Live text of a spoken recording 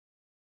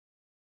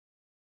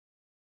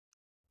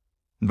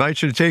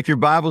invite you to take your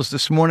Bibles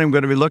this morning. We're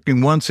going to be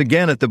looking once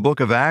again at the book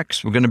of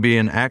Acts. We're going to be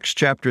in Acts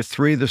chapter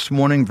 3 this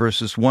morning,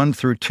 verses 1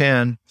 through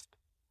 10.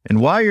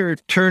 And while you're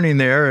turning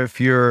there, if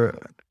you're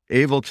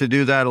able to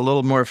do that a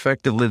little more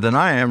effectively than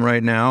I am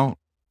right now,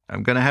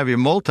 I'm going to have you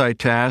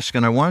multitask,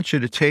 and I want you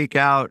to take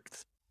out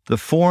the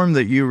form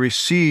that you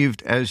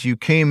received as you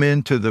came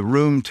into the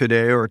room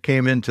today or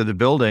came into the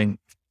building.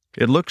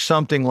 It looks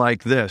something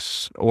like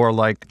this or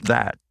like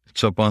that.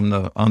 It's up on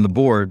the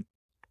board.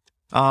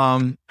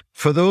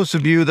 For those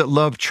of you that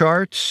love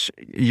charts,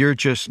 you're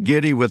just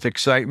giddy with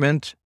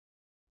excitement.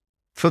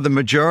 For the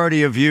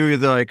majority of you, you're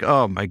like,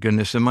 oh my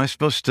goodness, am I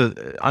supposed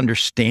to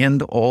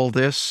understand all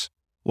this?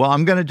 Well,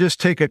 I'm going to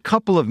just take a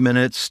couple of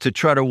minutes to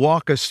try to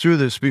walk us through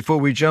this before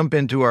we jump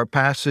into our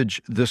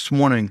passage this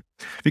morning,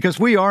 because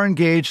we are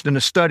engaged in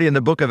a study in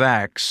the book of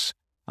Acts.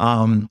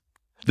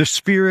 The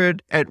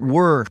Spirit at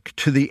work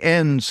to the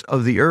ends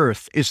of the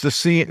earth is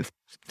the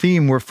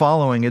theme we're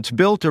following. It's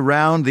built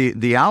around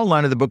the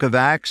outline of the book of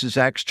Acts is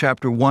Acts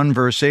chapter 1,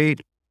 verse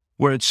 8,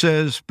 where it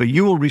says, "But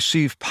you will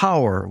receive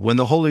power when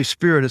the Holy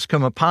Spirit has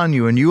come upon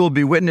you, and you will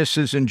be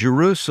witnesses in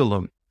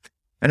Jerusalem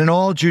and in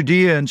all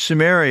Judea and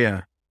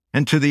Samaria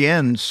and to the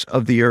ends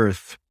of the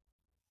earth."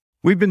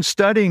 We've been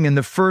studying in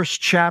the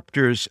first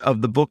chapters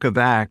of the book of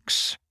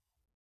Acts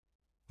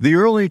the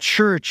early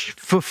church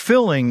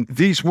fulfilling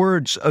these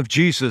words of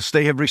Jesus.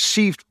 They have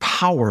received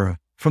power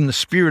from the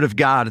Spirit of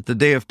God at the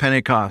day of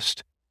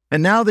Pentecost.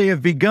 And now they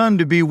have begun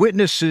to be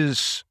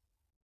witnesses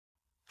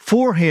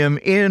for him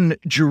in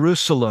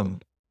Jerusalem.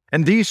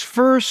 And these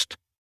first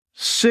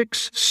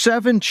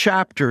 7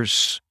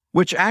 chapters,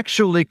 which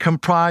actually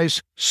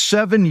comprise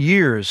 7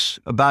 years,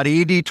 about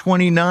AD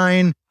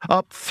 29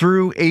 up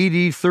through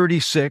AD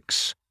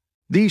 36,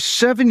 these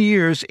 7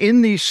 years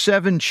in these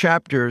 7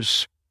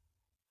 chapters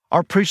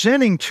are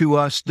presenting to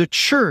us the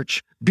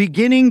church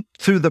beginning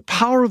through the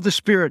power of the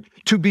Spirit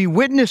to be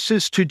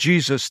witnesses to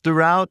Jesus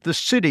throughout the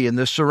city and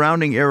the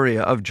surrounding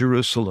area of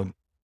Jerusalem.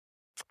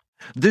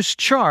 This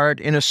chart,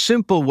 in a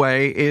simple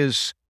way,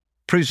 is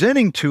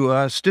presenting to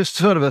us just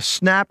sort of a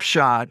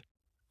snapshot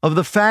of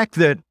the fact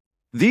that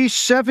these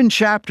 7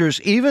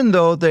 chapters, even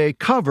though they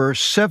cover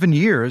 7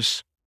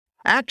 years,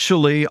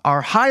 actually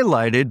are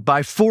highlighted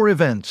by 4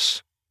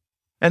 events.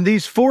 And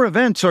these 4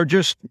 events are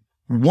just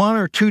 1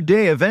 or 2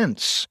 day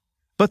events,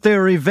 but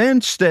they're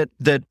events that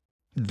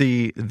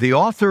the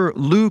author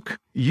Luke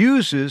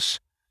uses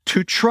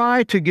to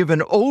try to give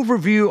an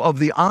overview of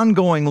the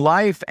ongoing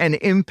life and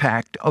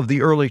impact of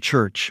the early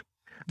church.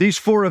 These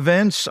 4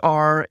 events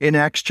are in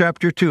Acts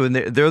chapter 2, and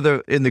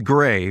they're in the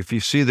gray, if you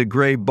see the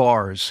gray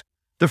bars.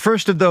 The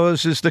first of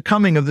those is the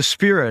coming of the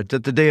Spirit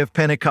at the day of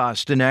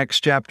Pentecost in Acts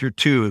chapter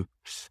 2.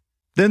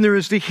 Then there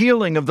is the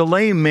healing of the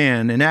lame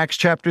man in Acts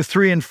chapter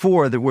 3 and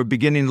 4 that we're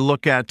beginning to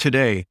look at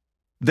today.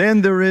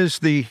 Then there is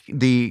the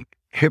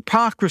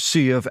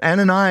hypocrisy of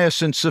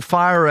Ananias and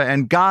Safira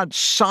and God's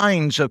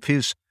signs of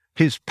his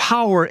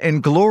power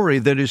and glory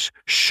that is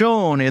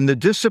shown in the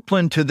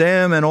discipline to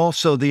them and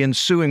also the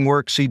ensuing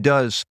works he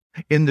does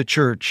in the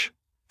church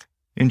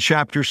in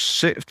chapter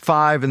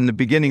 5 and the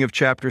beginning of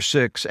chapter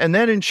 6. And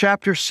then in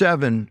chapter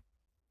 7,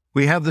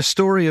 we have the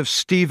story of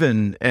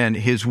Stephen and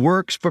his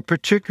works, but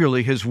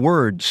particularly his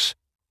words.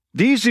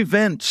 These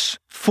events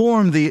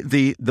form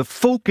the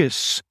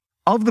focus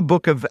of the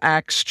book of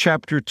Acts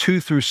chapter 2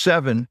 through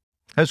 7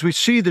 as we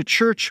see the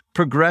church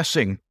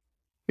progressing.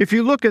 If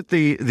you look at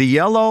the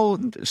yellow,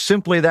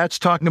 simply that's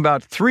talking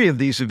about 3 of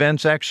these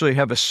events actually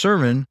have a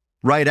sermon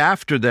right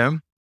after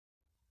them.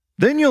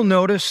 Then you'll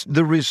notice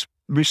the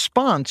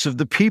response of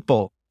the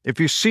people.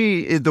 If you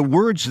see the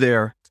words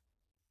there,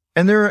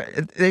 and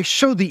they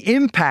show the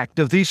impact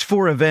of these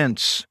 4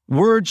 events.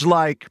 Words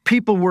like,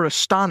 people were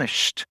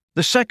astonished.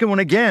 The second one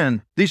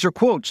again, these are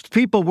quotes,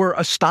 people were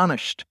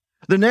astonished.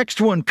 The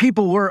next one,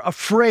 people were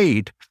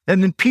afraid.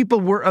 And then people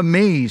were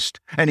amazed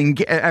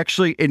and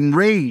actually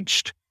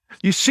enraged.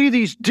 You see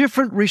these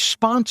different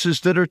responses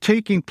that are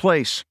taking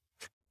place.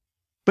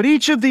 But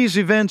each of these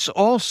events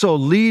also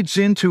leads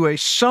into a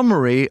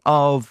summary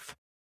of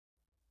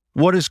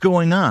what is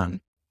going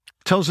on.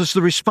 It tells us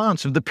the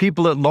response of the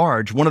people at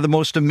large. One of the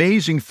most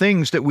amazing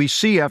things that we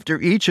see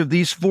after each of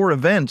these 4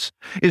 events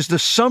is the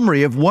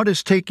summary of what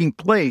is taking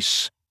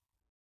place.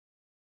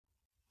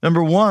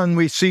 Number 1,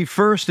 we see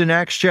first in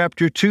Acts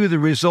chapter 2, the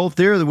result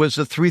there was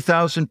that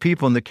 3,000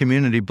 people in the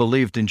community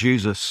believed in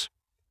Jesus.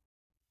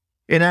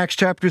 In Acts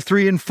chapter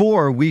 3 and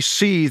 4, we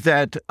see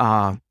that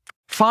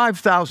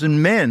 5,000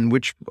 men,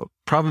 which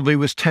probably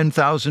was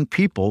 10,000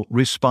 people,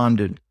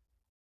 responded.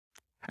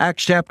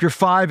 Acts chapter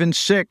 5 and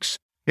 6,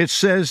 it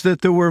says that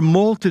there were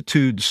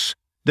multitudes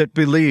that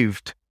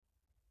believed.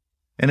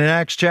 And in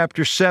Acts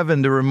chapter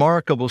 7, the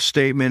remarkable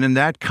statement in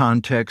that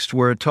context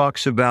where it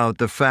talks about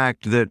the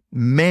fact that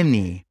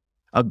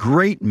a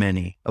great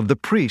many of the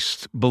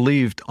priests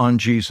believed on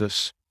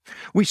Jesus.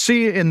 We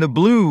see in the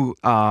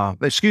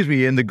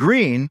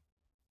green,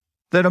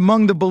 that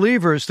among the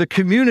believers, the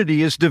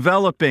community is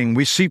developing.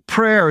 We see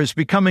prayer is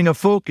becoming a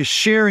focus.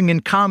 Sharing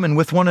in common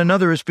with one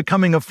another is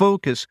becoming a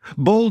focus.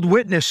 Bold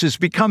witness is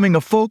becoming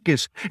a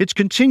focus. It's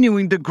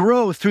continuing to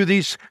grow through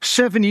these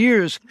 7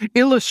 years,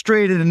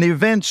 illustrated in the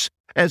events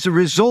as a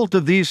result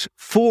of these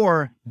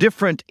 4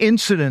 different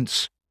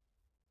incidents.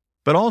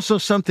 But also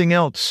something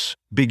else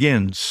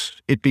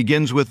begins. It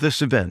begins with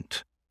this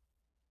event.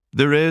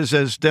 There is,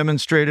 as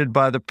demonstrated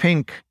by the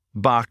pink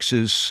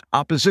boxes,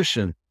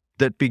 opposition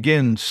that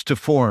begins to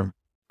form.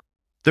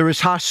 There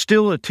is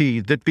hostility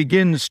that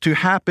begins to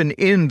happen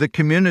in the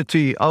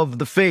community of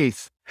the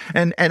faith.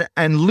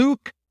 And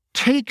Luke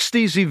takes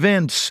these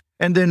events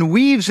and then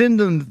weaves in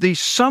them these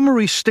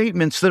summary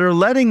statements that are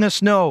letting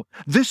us know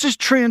this is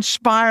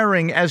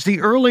transpiring as the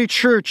early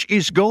church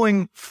is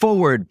going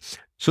forward.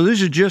 So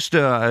this is just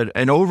an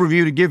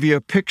overview to give you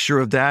a picture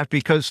of that,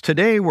 because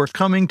today we're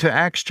coming to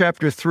Acts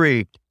chapter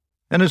 3.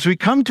 And as we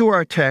come to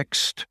our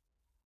text,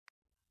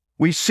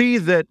 we see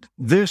that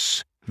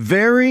this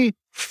very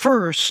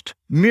first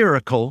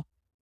miracle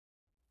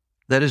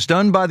that is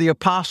done by the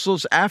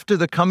apostles after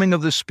the coming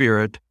of the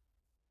Spirit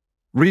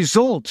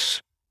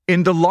results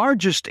in the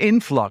largest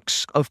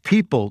influx of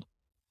people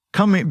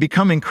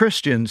becoming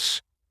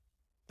Christians,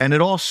 and it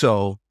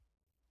also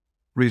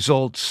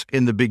results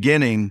in the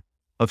beginning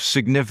of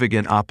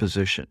significant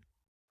opposition.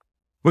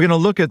 We're going to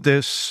look at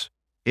this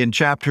in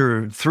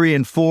chapter 3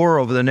 and 4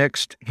 over the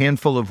next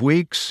handful of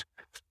weeks.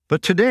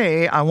 But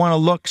today, I want to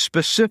look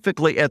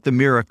specifically at the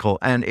miracle,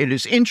 and it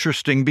is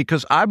interesting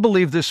because I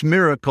believe this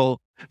miracle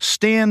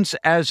stands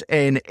as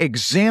an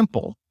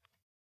example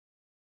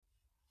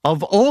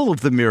of all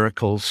of the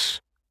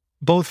miracles,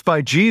 both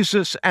by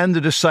Jesus and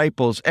the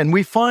disciples. And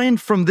we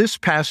find from this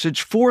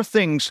passage 4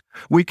 things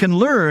we can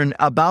learn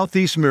about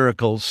these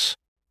miracles,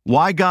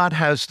 why God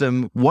has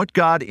them, what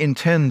God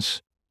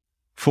intends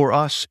for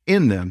us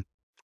in them.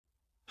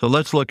 So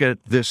let's look at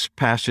this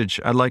passage.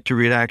 I'd like to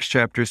read Acts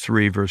chapter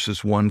 3,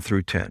 verses 1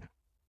 through 10.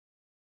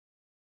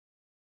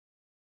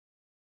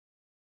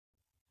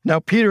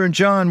 Now Peter and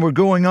John were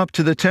going up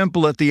to the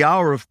temple at the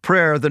hour of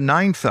prayer, the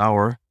 9th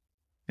hour,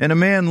 and a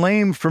man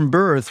lame from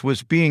birth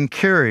was being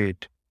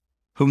carried,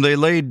 whom they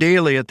laid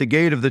daily at the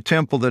gate of the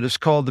temple that is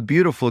called the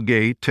Beautiful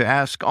Gate, to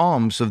ask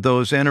alms of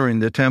those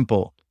entering the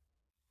temple.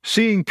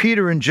 Seeing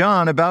Peter and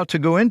John about to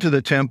go into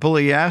the temple,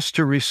 he asked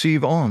to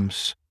receive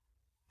alms.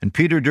 And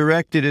Peter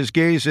directed his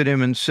gaze at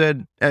him and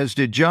said, as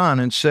did John,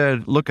 and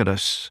said, "Look at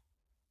us."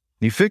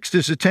 He fixed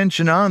his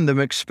attention on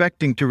them,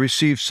 expecting to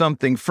receive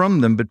something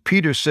from them. But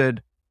Peter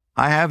said,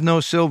 "I have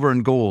no silver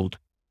and gold,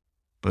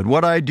 but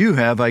what I do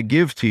have I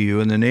give to you.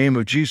 In the name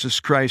of Jesus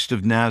Christ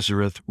of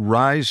Nazareth,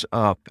 rise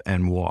up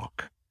and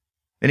walk."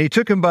 And he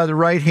took him by the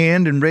right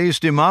hand and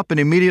raised him up, and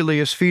immediately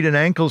his feet and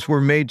ankles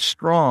were made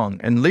strong.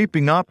 And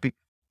leaping up,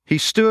 he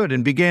stood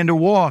and began to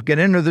walk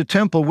and enter the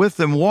temple with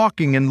them,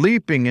 walking and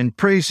leaping and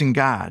praising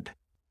God.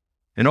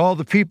 And all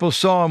the people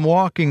saw him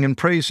walking and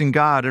praising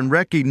God, and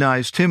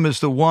recognized him as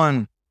the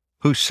one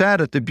who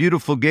sat at the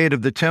beautiful gate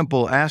of the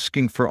temple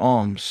asking for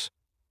alms.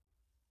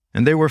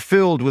 And they were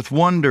filled with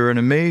wonder and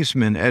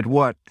amazement at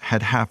what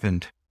had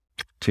happened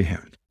to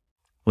him.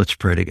 Let's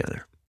pray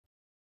together.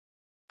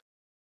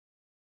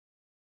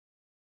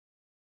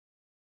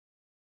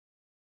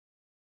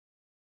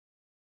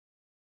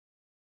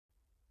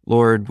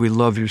 Lord, we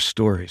love your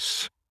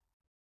stories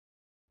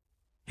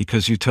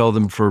because you tell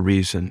them for a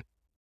reason.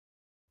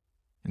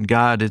 And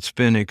God, it's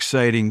been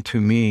exciting to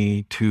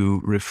me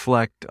to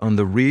reflect on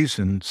the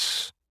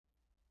reasons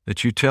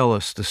that you tell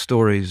us the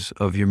stories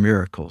of your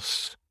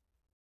miracles.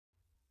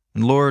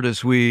 And Lord,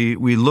 as we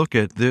look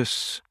at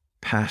this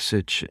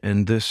passage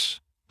and this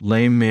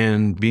lame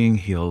man being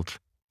healed,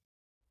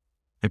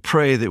 I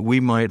pray that we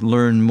might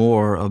learn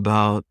more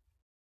about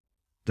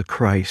the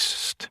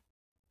Christ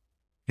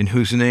in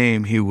whose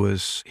name he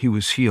was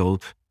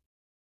healed.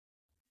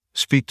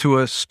 Speak to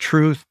us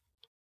truth.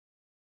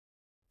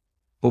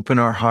 Open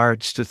our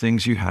hearts to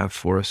things you have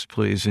for us,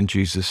 please, in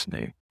Jesus'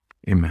 name.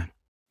 Amen.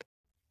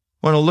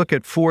 I want to look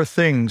at 4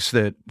 things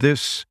that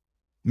this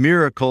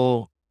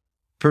miracle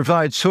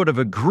provides, sort of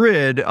a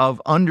grid of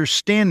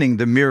understanding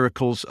the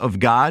miracles of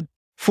God.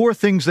 4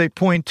 things they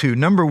point to.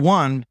 Number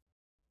 1,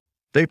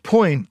 they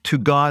point to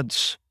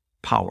God's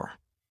power.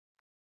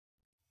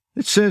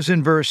 It says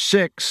in verse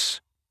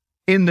 6,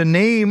 "In the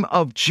name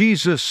of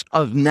Jesus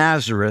of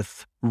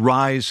Nazareth,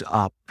 rise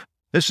up."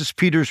 This is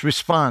Peter's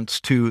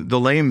response to the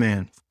lame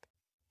man.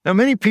 Now,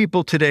 many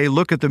people today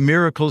look at the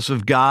miracles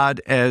of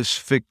God as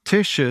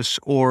fictitious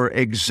or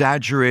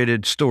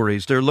exaggerated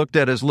stories. They're looked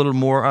at as a little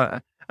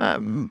more,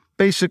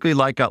 basically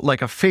like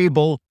a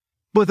fable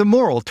with a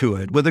moral to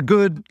it, with a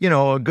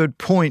good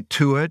point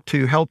to it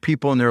to help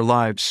people in their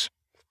lives.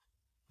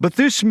 But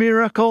this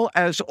miracle,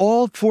 as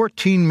all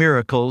 14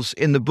 miracles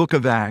in the book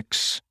of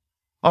Acts,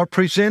 are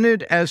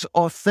presented as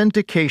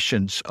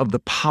authentications of the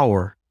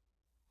power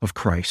of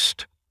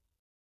Christ.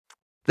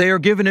 They are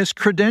given as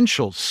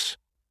credentials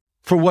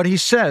for what he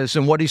says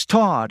and what he's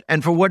taught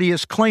and for what he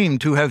has claimed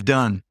to have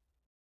done.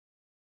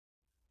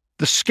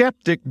 The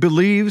skeptic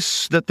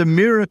believes that the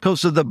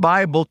miracles of the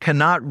Bible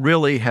cannot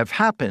really have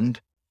happened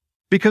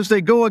because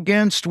they go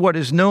against what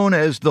is known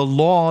as the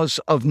laws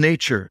of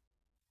nature.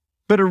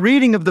 But a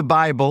reading of the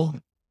Bible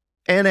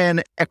and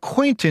an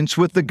acquaintance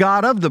with the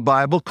God of the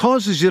Bible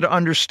causes you to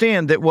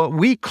understand that what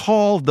we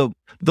call the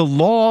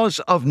laws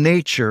of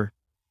nature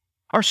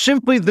are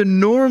simply the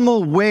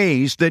normal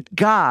ways that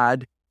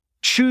God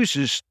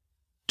chooses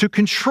to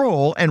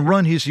control and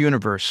run his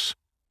universe.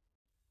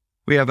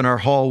 We have in our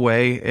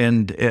hallway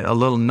and a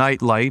little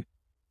night light,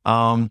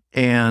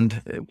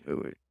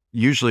 and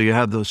usually you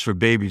have those for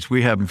babies.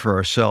 We have them for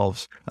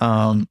ourselves.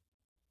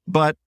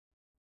 But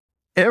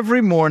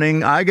every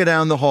morning I go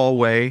down the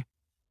hallway,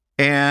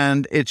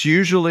 and it's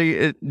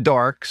usually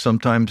dark.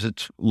 Sometimes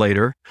it's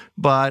later.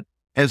 But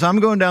as I'm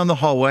going down the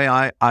hallway,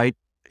 I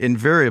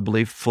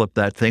invariably flip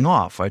that thing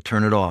off. I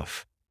turn it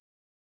off.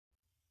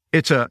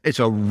 It's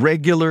a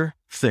regular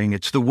thing.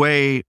 It's the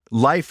way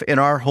life in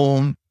our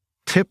home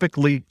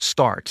typically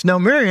starts. Now,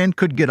 Marian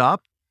could get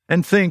up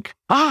and think,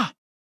 the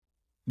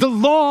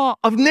law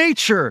of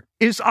nature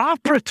is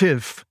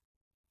operative.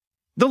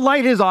 The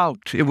light is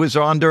out. It was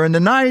on during the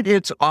night.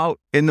 It's out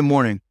in the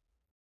morning.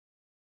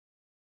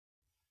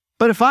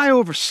 But if I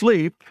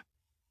oversleep,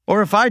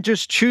 or if I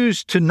just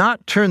choose to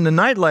not turn the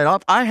nightlight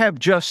off, I have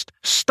just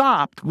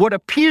stopped what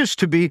appears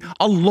to be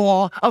a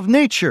law of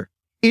nature.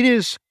 It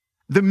is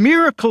the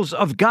miracles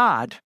of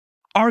God,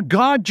 are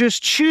God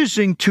just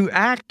choosing to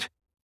act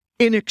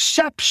in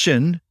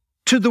exception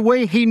to the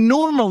way he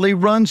normally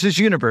runs his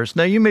universe.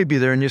 Now, you may be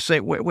there and you say,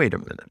 wait a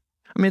minute.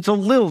 I mean, it's a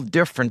little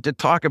different to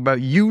talk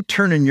about you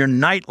turning your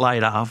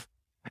nightlight off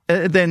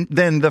than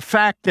the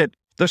fact that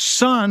the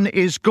sun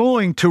is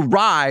going to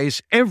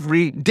rise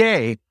every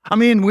day. I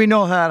mean, we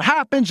know how it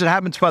happens. It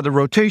happens by the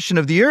rotation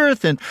of the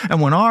earth. And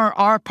when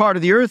our part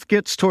of the earth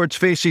gets towards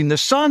facing the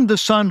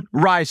sun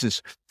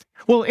rises.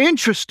 Well,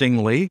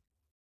 interestingly,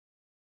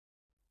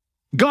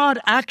 God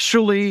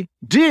actually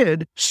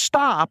did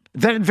stop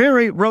that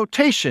very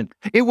rotation.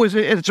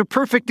 It's a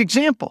perfect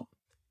example.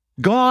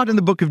 God, in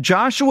the book of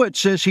Joshua, it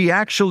says he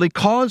actually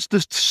caused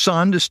the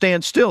sun to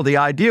stand still. The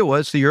idea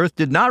was the earth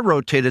did not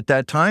rotate at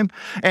that time,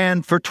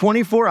 and for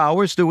 24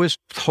 hours there was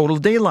total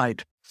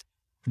daylight.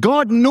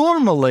 God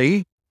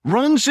normally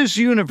runs his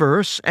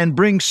universe and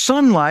brings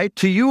sunlight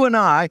to you and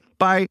I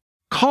by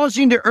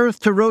causing the earth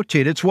to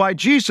rotate. It's why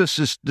Jesus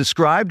is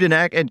described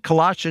in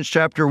Colossians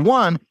chapter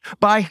 1.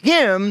 By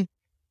him,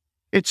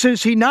 it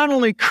says he not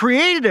only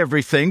created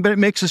everything, but it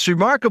makes this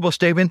remarkable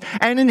statement,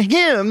 and in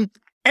him,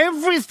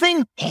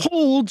 everything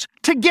holds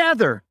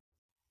together.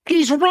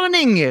 He's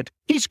running it.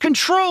 He's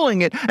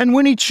controlling it. And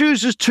when he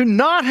chooses to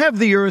not have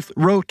the earth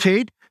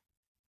rotate,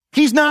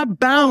 he's not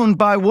bound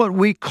by what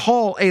we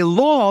call a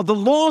law. The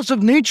laws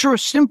of nature are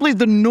simply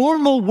the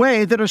normal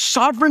way that a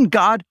sovereign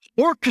God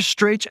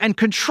orchestrates and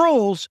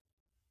controls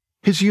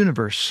his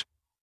universe.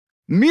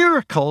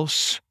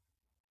 Miracles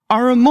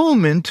are a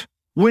moment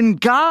when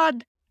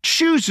God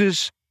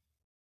chooses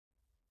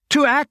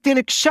to act in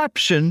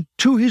exception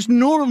to his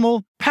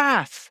normal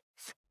path.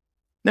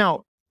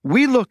 Now,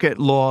 we look at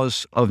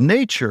laws of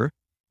nature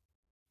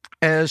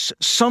as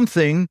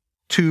something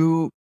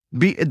to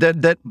be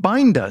that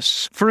bind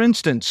us. For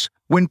instance,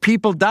 when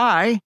people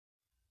die,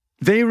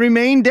 they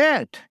remain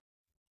dead.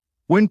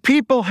 When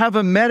people have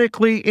a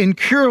medically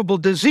incurable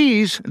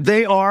disease,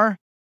 they are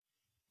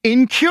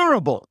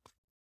incurable.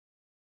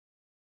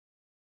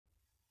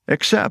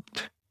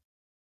 Except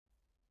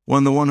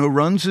when the one who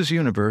runs his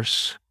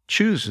universe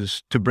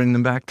chooses to bring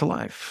them back to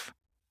life,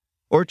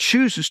 or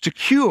chooses to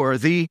cure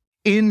the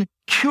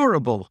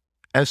incurable,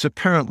 as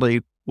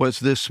apparently was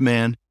this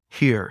man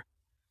here.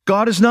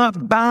 God is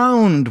not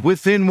bound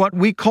within what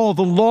we call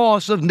the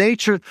laws of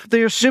nature.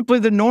 They are simply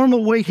the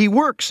normal way he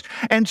works.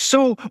 And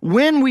so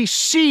when we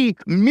see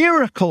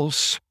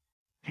miracles,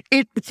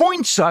 it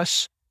points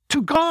us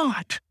to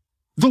God,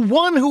 the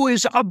one who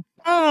is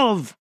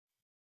above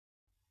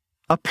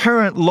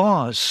apparent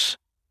laws,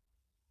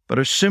 but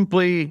are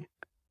simply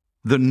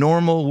the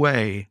normal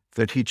way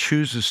that he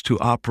chooses to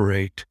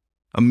operate.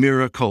 A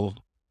miracle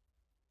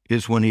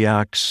is when he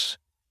acts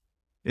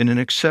in an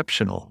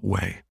exceptional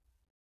way.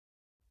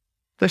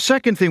 The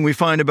second thing we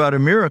find about a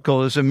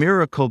miracle is a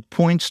miracle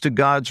points to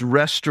God's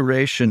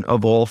restoration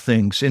of all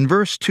things. In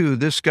verse 2,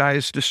 this guy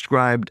is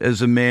described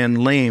as a man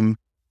lame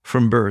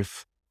from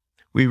birth.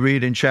 We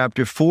read in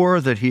chapter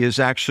 4 that he is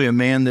actually a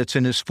man that's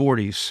in his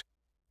 40s.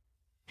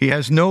 He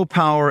has no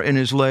power in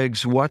his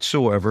legs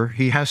whatsoever.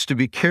 He has to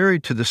be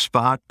carried to the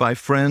spot by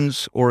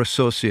friends or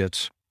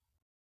associates.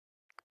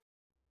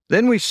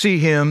 Then we see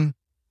him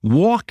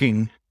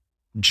walking,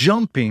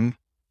 jumping,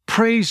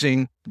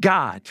 praising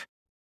God.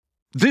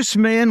 This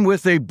man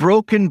with a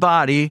broken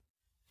body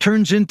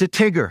turns into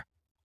Tigger.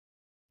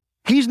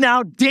 He's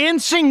now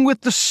dancing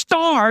with the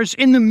stars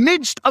in the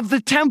midst of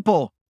the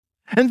temple.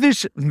 And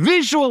this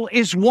visual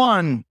is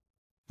one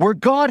where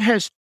God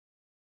has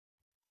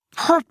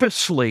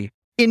purposely,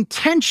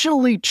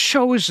 intentionally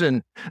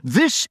chosen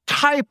this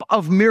type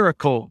of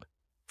miracle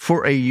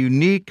for a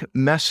unique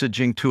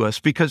messaging to us,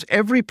 because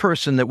every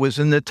person that was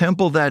in the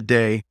temple that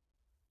day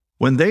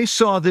when they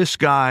saw this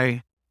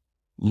guy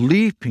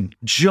leaping,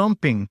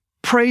 jumping,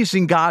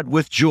 praising God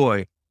with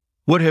joy,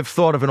 would have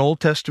thought of an Old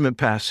Testament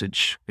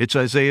passage. It's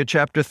Isaiah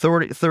chapter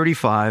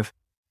 35.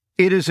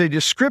 It is a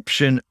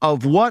description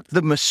of what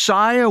the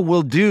Messiah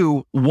will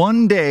do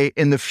one day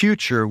in the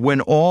future when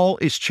all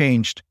is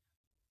changed.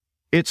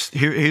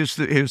 Here's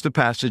the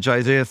passage,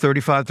 Isaiah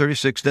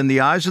 35:36. Then the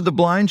eyes of the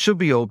blind shall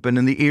be opened,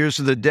 and the ears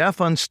of the deaf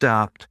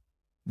unstopped.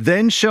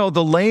 Then shall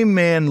the lame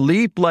man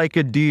leap like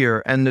a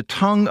deer, and the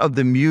tongue of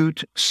the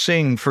mute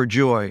sing for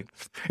joy.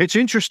 It's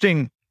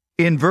interesting,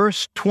 in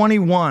verse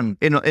 21,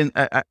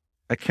 I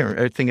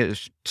think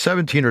it's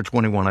 17 or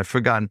 21, I've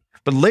forgotten.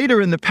 But later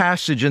in the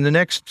passage, in the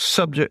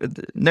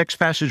next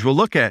passage we'll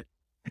look at,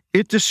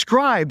 it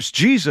describes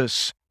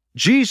Jesus.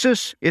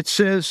 Jesus, it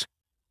says,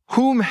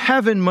 whom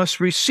heaven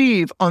must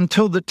receive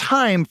until the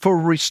time for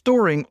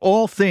restoring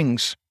all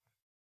things.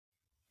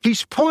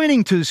 He's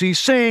pointing to this. He's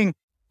saying,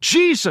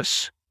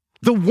 Jesus,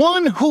 the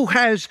one who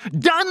has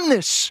done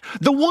this,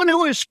 the one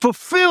who has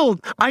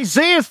fulfilled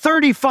Isaiah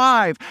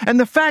 35, and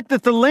the fact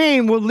that the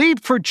lame will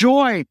leap for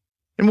joy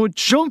and will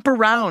jump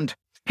around.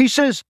 He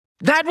says,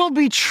 that will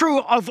be true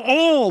of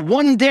all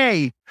one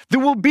day. There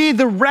will be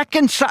the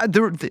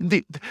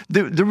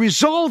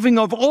resolving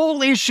of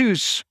all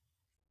issues.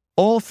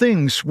 All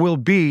things will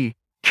be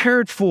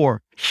cared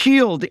for,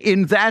 healed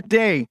in that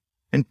day.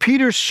 And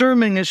Peter's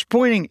sermon is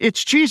pointing,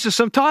 it's Jesus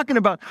I'm talking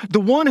about, the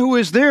one who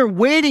is there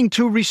waiting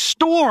to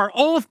restore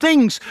all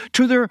things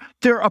to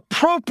their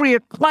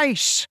appropriate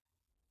place.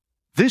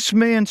 This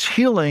man's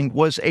healing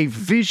was a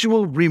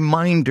visual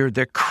reminder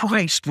that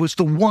Christ was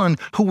the one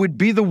who would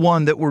be the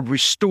one that would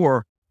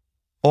restore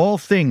all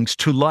things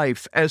to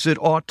life as it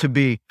ought to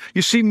be.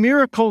 You see,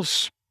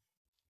 miracles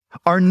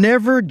are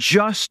never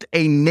just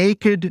a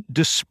naked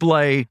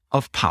display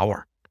of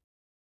power.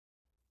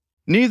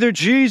 Neither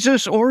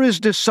Jesus or his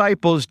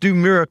disciples do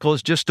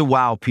miracles just to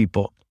wow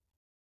people.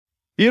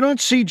 You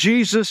don't see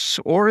Jesus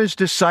or his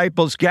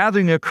disciples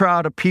gathering a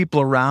crowd of people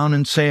around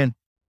and saying,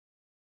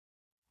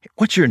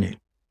 what's your name?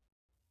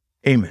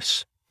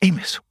 Amos.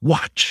 Amos,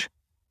 watch.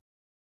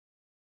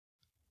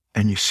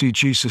 And you see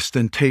Jesus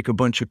then take a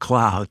bunch of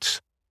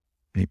clouds,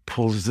 and he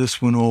pulls this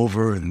one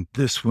over and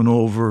this one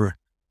over,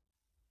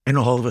 and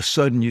all of a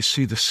sudden you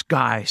see the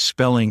sky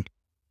spelling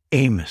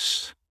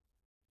Amos.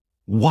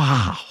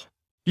 Wow.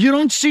 You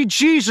don't see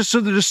Jesus or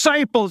the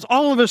disciples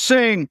all of us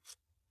saying,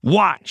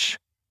 watch,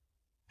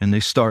 and they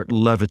start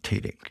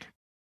levitating.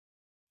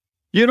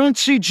 You don't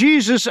see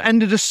Jesus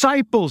and the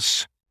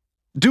disciples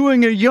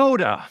doing a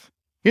Yoda,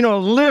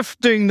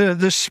 lifting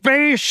the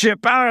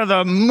spaceship out of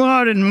the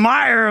mud and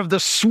mire of the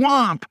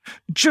swamp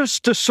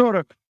just to sort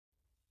of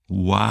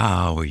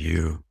wow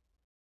you.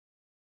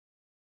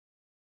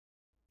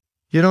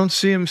 You don't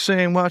see him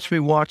saying, watch me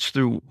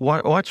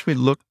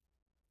look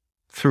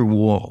through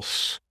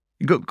walls.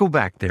 Go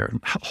back there.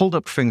 Hold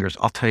up fingers.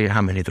 I'll tell you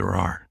how many there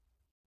are.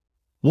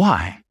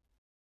 Why?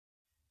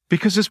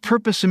 Because his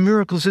purpose in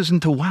miracles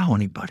isn't to wow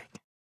anybody.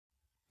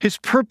 His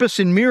purpose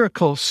in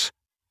miracles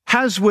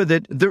has with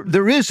it,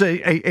 there is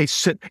a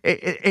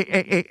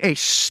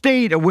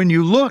state of when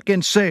you look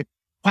and say,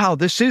 wow,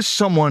 this is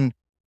someone,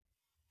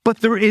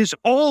 but there is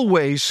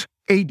always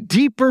a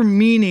deeper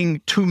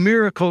meaning to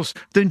miracles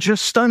than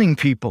just stunning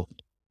people.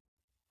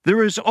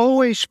 There is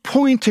always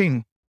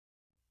pointing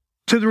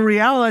to the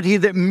reality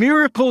that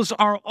miracles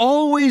are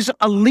always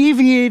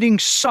alleviating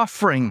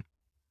suffering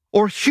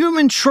or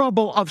human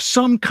trouble of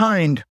some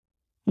kind.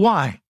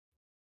 Why?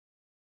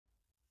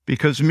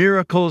 Because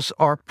miracles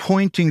are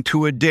pointing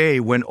to a day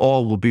when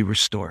all will be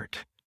restored.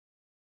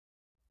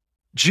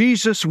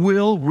 Jesus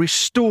will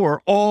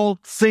restore all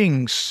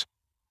things.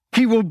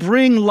 He will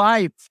bring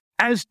life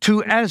as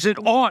it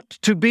ought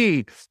to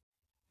be.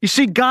 You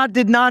see, God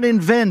did not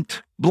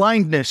invent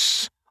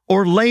blindness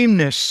or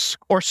lameness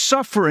or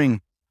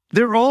suffering.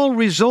 They're all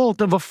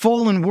result of a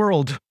fallen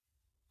world.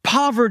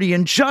 Poverty,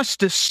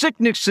 injustice,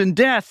 sickness, and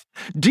death.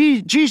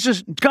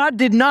 God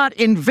did not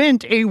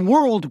invent a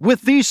world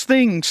with these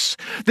things.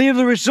 They are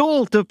the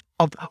result of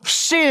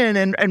sin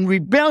and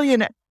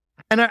rebellion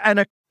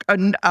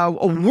and a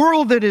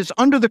world that is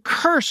under the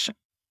curse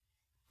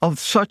of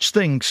such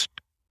things.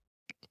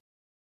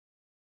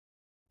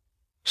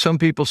 Some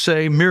people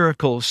say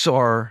miracles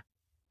are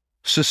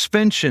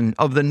suspension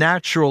of the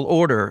natural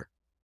order.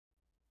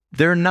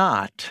 They're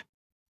not.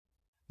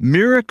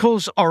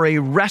 Miracles are a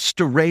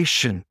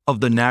restoration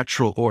of the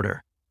natural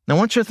order. Now, I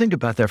want you to think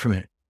about that for a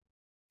minute.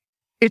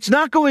 It's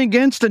not going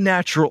against the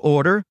natural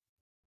order.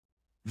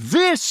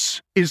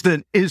 This is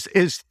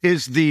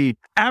the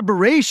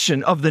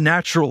aberration of the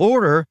natural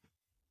order.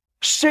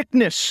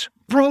 Sickness,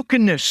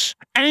 brokenness,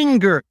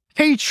 anger,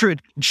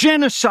 hatred,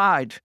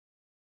 genocide.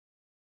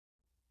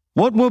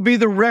 What will be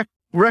the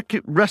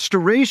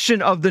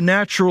restoration of the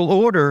natural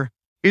order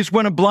is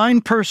when a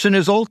blind person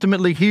is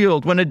ultimately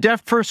healed, when a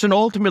deaf person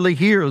ultimately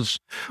hears,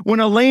 when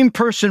a lame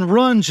person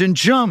runs and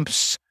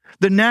jumps,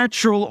 the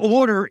natural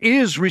order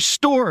is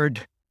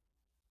restored.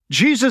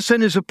 Jesus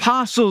and his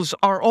apostles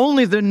are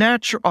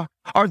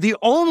the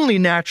only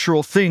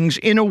natural things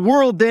in a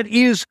world that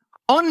is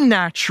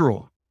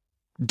unnatural,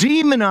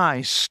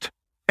 demonized,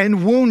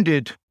 and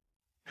wounded.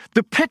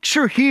 The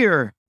picture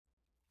here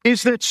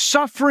is that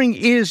suffering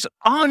is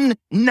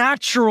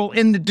unnatural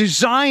in the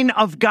design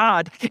of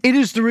God. It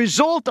is the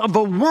result of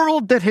a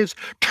world that has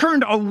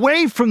turned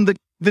away from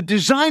the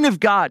design of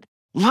God.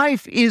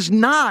 Life is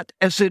not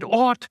as it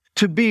ought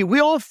to be. We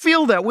all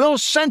feel that. We all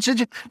sense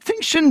it.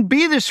 Things shouldn't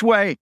be this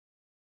way.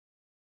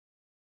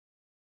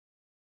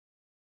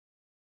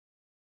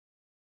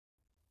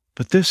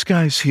 But this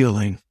guy's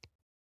healing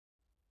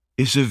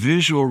is a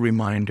visual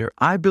reminder,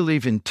 I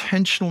believe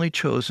intentionally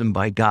chosen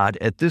by God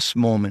at this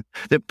moment,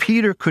 that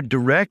Peter could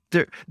direct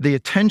the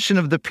attention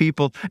of the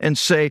people and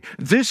say,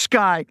 this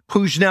guy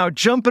who's now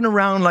jumping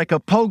around like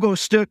a pogo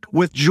stick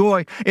with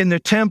joy in the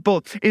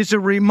temple is a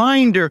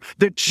reminder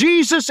that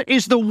Jesus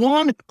is the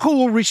one who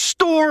will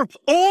restore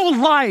all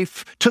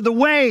life to the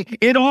way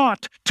it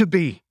ought to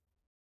be.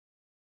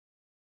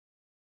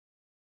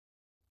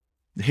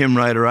 The hymn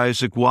writer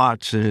Isaac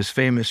Watts, in his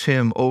famous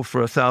hymn, "Oh,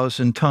 for a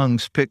Thousand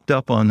Tongues," picked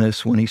up on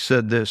this when he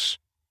said this: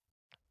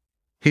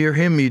 "Hear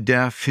him, ye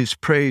deaf, his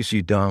praise,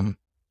 ye dumb,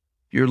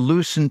 your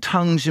loosened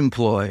tongues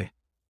employ.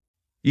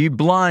 Ye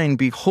blind,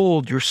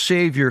 behold your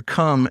Savior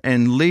come,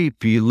 and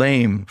leap, ye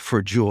lame,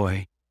 for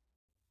joy."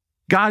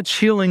 God's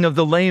healing of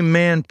the lame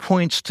man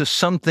points to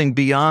something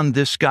beyond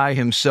this guy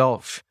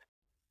himself.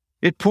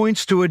 It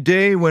points to a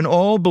day when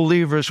all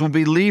believers will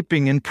be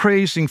leaping and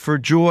praising for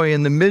joy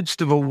in the midst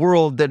of a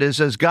world that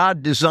is as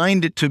God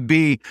designed it to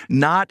be,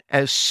 not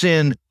as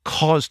sin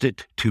caused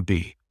it to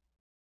be.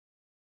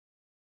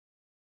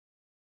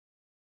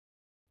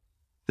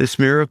 This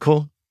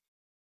miracle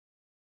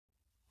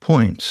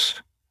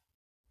points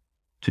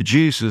to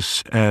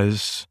Jesus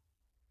as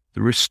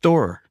the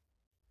restorer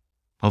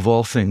of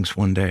all things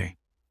one day.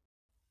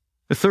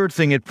 The third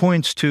thing it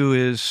points to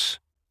is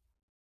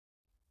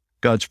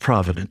God's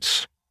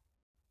providence.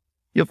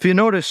 If you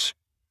notice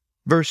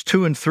verse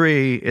 2 and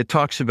 3, it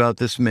talks about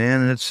this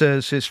man, and it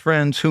says, his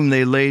friends whom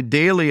they laid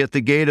daily at the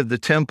gate of the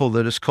temple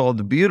that is called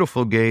the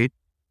Beautiful Gate,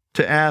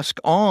 to ask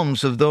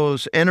alms of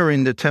those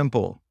entering the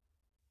temple.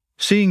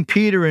 Seeing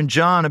Peter and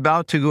John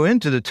about to go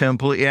into the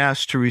temple, he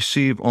asked to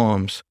receive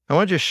alms. I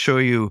want to just show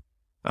you,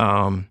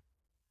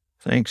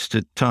 thanks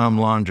to Tom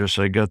Laundress,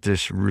 I got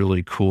this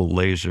really cool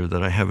laser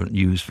that I haven't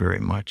used very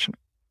much.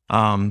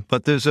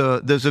 But there's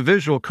a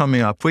visual coming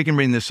up. We can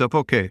bring this up.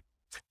 Okay.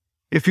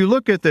 If you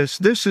look at this,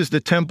 this is the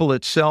temple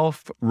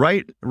itself.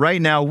 Right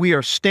now, we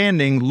are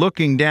standing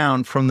looking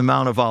down from the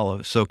Mount of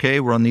Olives.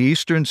 Okay, we're on the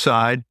eastern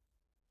side.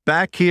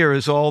 Back here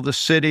is all the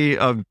city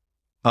of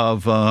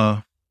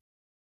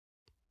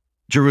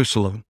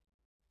Jerusalem,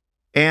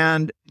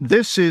 and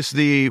this is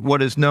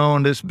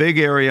this big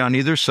area on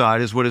either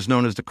side is what is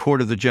known as the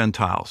court of the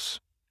Gentiles.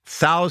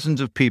 Thousands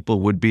of people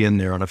would be in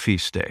there on a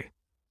feast day.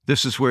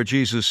 This is where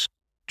Jesus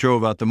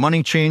drove out the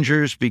money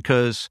changers,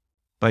 because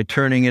by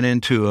turning it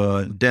into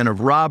a den of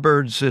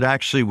robbers, it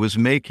actually was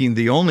making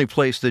the only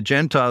place that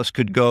Gentiles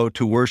could go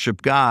to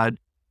worship God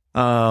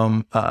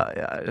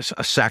a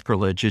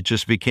sacrilege. It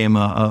just became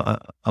a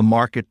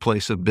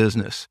marketplace of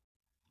business.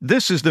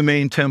 This is the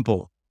main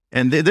temple.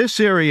 And this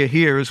area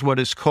here is what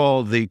is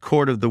called the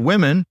court of the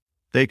women.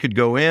 They could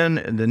go in,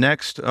 and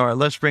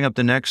let's bring up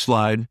the next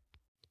slide.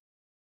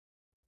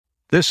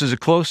 This is a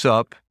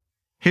close-up.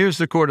 Here's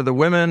the court of the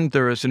women.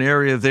 There is an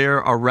area there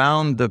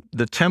around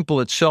the temple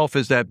itself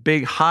is that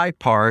big high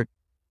part.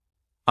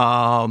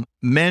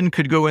 Men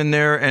could go in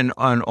there and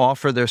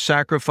offer their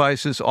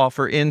sacrifices,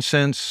 offer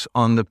incense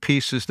on the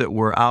pieces that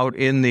were out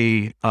in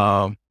the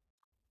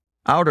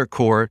outer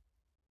court.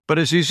 But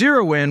as you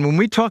zero in, when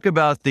we talk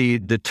about the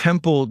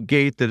temple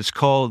gate that is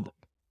called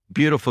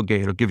Beautiful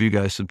Gate, I'll give you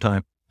guys some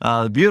time.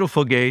 The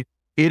Beautiful Gate,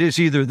 it is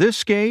either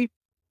this gate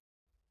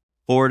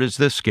or it is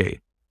this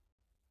gate.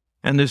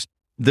 And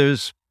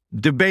there's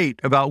debate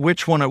about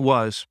which one it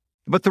was.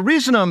 But the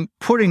reason I'm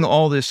putting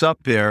all this up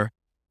there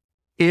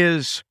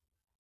is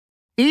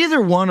either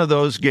one of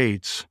those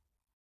gates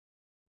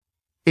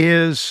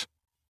is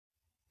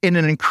in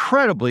an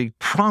incredibly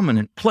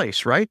prominent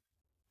place, right?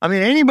 I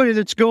mean, anybody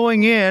that's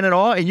going in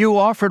and you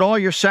offered all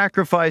your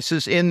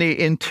sacrifices in the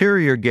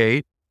interior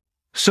gate.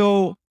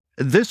 So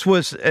this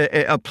was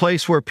a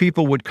place where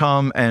people would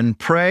come and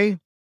pray.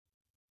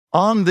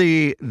 On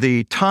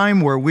the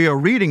time where we are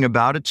reading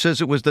about, it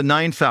says it was the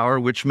 9th hour,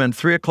 which meant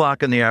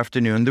 3:00 in the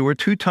afternoon. There were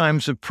 2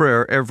 times of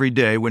prayer every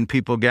day when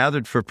people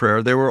gathered for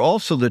prayer. There were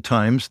also the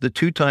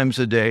 2 times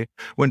a day,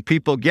 when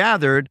people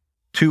gathered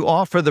to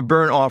offer the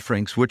burnt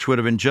offerings, which would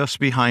have been just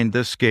behind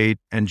this gate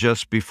and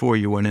just before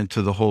you went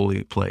into the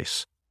holy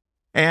place.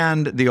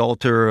 And the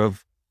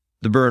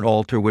burnt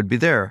altar would be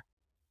there.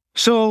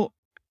 So,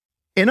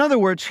 in other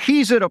words,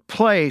 he's at a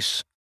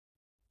place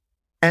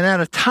and at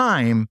a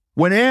time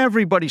when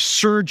everybody's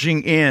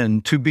surging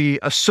in to be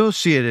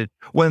associated.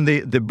 When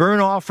the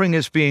burnt offering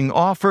is being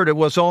offered, it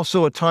was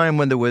also a time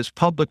when there was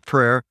public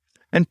prayer.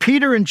 And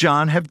Peter and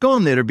John have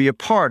gone there to be a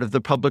part of the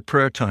public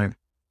prayer time.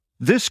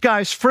 This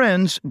guy's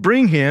friends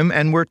bring him,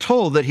 and we're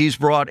told that he's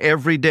brought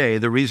every day.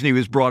 The reason he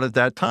was brought at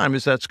that time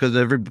is that's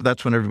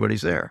when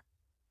everybody's there.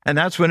 And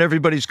that's when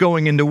everybody's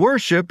going into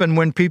worship. And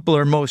when people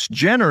are most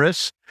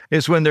generous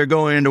is when they're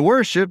going into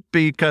worship,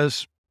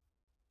 because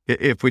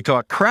if we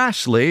talk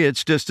crassly,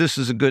 it's just, this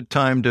is a good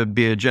time to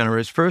be a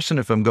generous person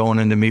if I'm going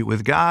in to meet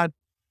with God.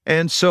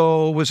 And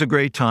so it was a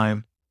great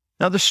time.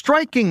 Now, the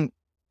striking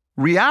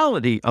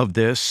reality of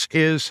this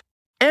is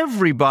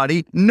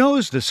everybody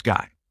knows this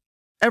guy.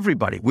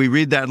 Everybody. We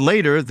read that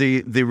later,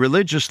 the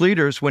religious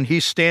leaders, when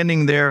he's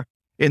standing there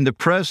in the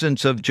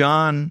presence of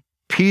John,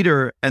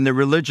 Peter, and the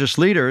religious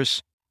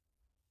leaders,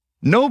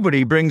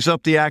 nobody brings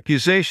up the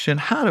accusation,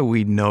 how do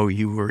we know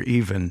you were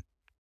even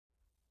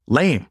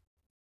lame?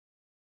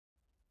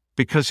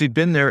 Because he'd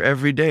been there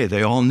every day.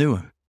 They all knew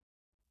him.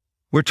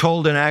 We're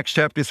told in Acts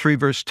chapter 3,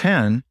 verse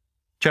 10,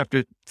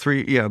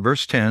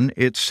 verse 10,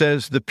 it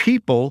says the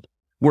people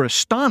were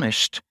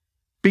astonished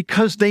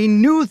because they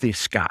knew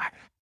this guy.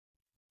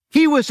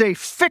 He was a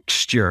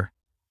fixture.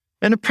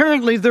 And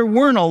apparently there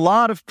weren't a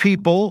lot of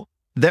people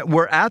that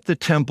were at the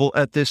temple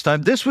at this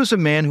time. This was a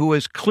man who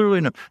was clearly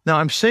known. Now,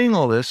 I'm saying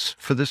all this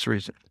for this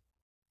reason.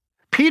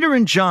 Peter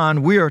and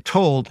John, we are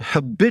told,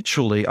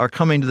 habitually are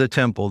coming to the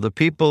temple. The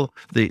people,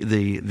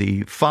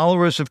 the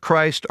followers of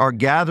Christ are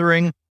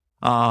gathering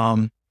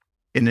in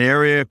an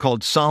area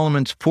called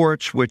Solomon's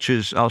Porch, which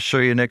is, I'll show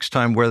you next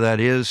time where that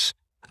is,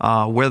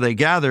 where they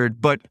gathered.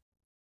 But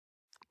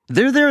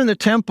they're there in the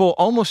temple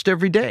almost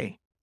every day.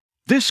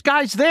 This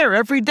guy's there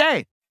every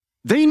day.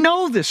 They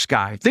know this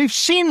guy. They've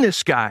seen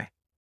this guy.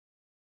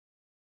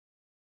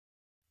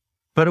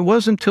 But it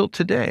wasn't until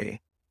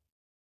today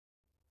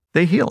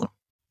they heal him.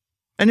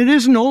 And it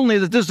isn't only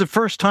that this is the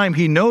first time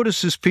he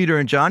notices Peter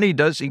and John. He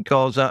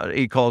calls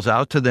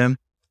out to them.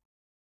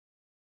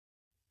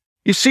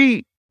 You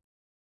see,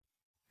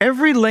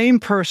 every lame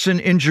person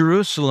in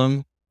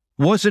Jerusalem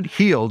wasn't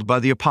healed by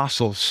the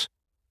apostles.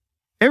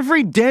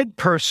 Every dead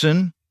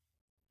person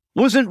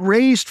wasn't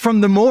raised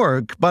from the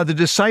morgue by the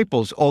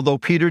disciples, although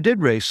Peter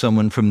did raise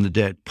someone from the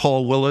dead.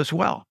 Paul will as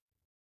well.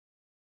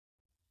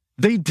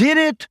 They did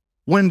it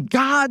when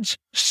God's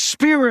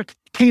Spirit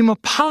came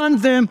upon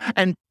them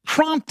and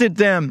prompted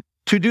them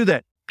to do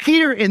that.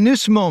 Peter, in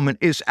this moment,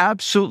 is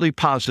absolutely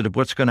positive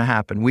what's going to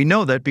happen. We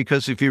know that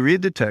because if you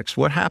read the text,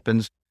 what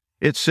happens,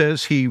 it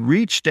says he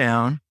reached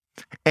down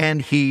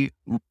and he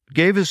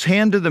gave his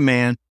hand to the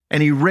man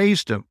and he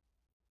raised him.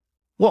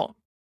 Well,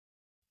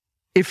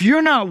 if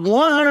you're not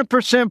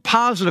 100%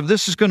 positive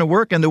this is going to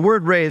work, and the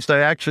word raised, I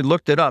actually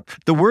looked it up.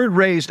 The word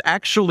raised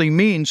actually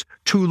means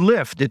to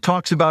lift. It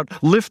talks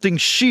about lifting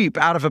sheep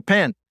out of a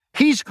pen.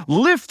 He's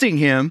lifting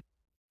him,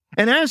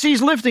 and as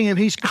he's lifting him,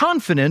 he's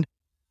confident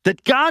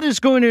that God is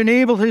going to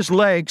enable his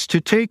legs to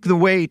take the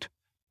weight.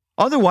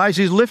 Otherwise,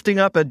 he's lifting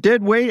up a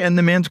dead weight, and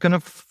the man's going to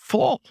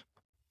fall.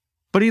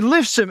 But he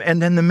lifts him, and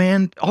then the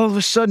man, all of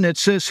a sudden, it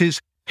says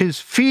his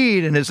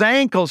feet and his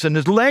ankles and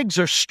his legs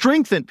are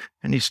strengthened,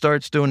 and he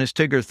starts doing his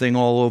Tigger thing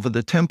all over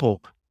the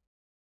temple.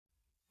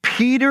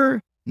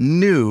 Peter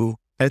knew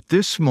at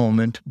this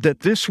moment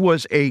that this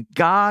was a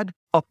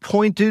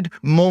God-appointed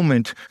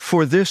moment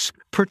for this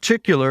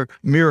particular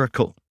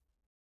miracle.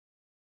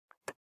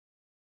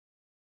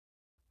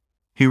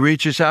 He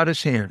reaches out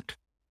his hand.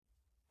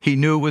 He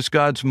knew it was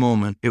God's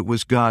moment. It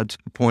was God's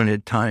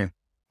appointed time.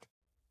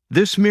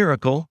 This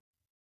miracle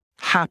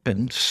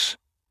happens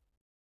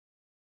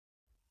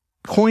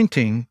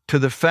pointing to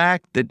the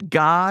fact that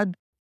God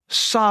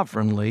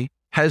sovereignly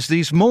has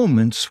these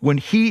moments when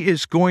he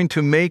is going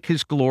to make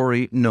his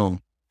glory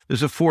known.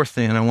 There's a fourth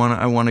thing, and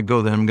I want to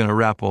go there. I'm going to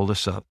wrap all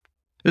this up.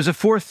 There's a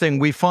fourth thing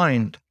we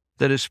find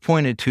that is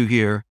pointed to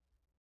here.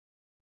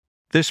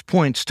 This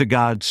points to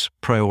God's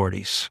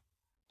priorities.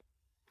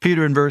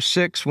 Peter in verse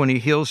 6, when he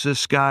heals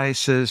this guy,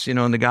 says,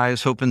 and the guy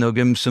is hoping they'll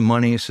give him some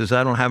money. He says,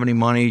 I don't have any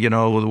money.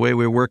 The way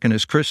we're working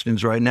as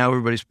Christians right now,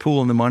 everybody's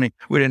pooling the money.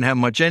 We didn't have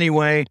much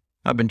anyway.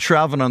 I've been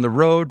traveling on the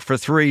road for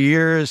 3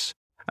 years.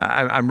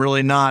 I'm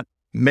really not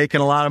making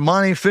a lot of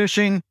money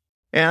fishing,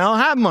 and I don't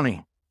have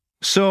money.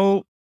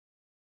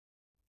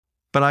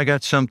 But I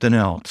got something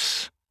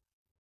else.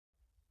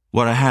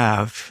 What I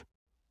have,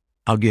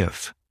 I'll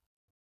give.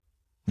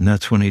 And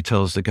that's when he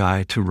tells the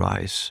guy to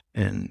rise.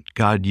 And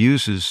God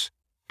uses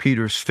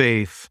Peter's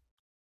faith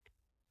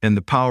and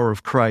the power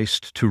of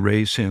Christ to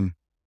raise him.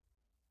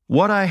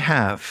 What I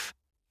have,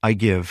 I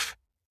give.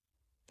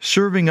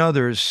 Serving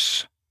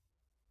others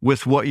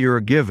with what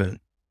you're given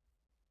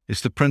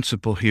is the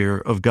principle here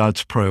of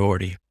God's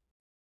priority.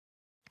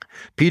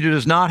 Peter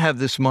does not have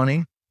this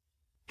money.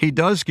 He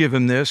does give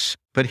him this,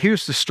 but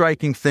here's the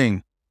striking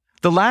thing.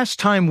 The last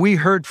time we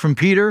heard from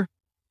Peter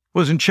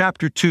was in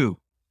chapter 2.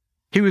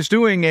 He was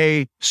doing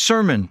a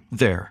sermon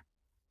there.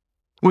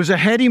 It was a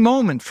heady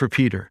moment for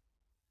Peter.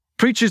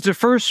 Preaches the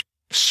first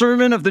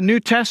sermon of the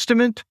New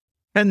Testament,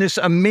 and this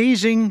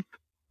amazing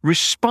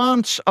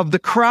response of the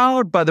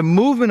crowd by the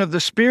movement of the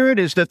Spirit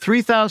is that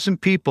 3,000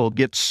 people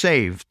get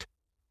saved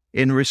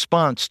in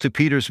response to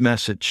Peter's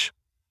message.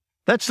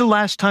 That's the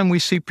last time we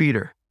see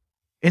Peter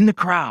in the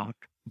crowd,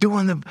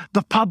 doing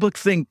the public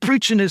thing,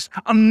 preaching this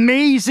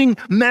amazing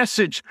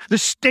message. The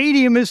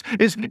stadium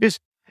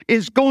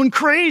is going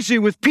crazy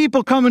with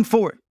people coming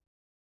forward.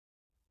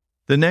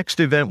 The next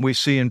event we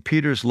see in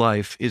Peter's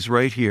life is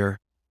right here.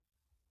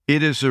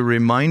 It is a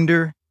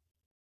reminder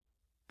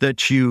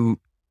that you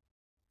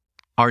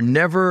are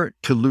never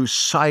to lose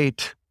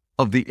sight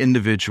of the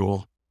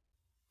individual.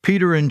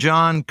 Peter and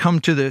John come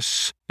to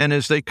this, and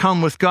as they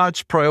come with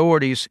God's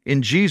priorities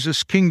in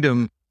Jesus'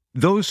 kingdom,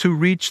 those who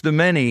reach the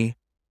many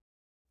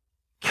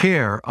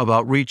care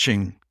about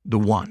reaching the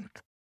one.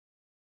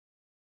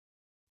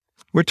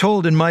 We're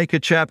told in Micah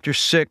chapter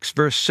 6,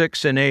 verse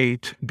 6 and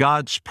 8,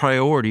 God's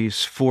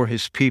priorities for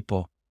his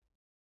people.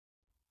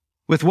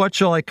 With what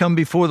shall I come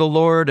before the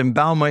Lord and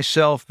bow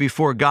myself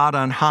before God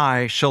on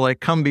high? Shall I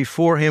come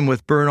before him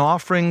with burnt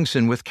offerings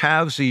and with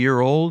calves a year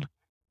old?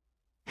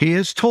 He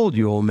has told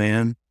you, O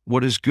man,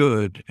 what is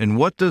good, and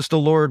what does the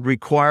Lord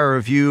require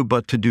of you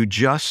but to do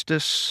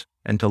justice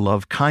and to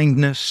love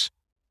kindness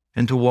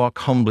and to walk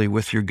humbly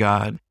with your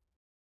God?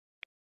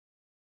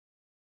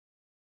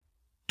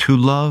 To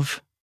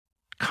love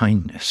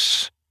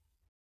kindness.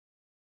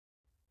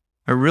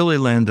 I really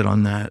landed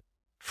on that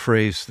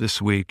phrase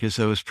this week as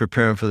I was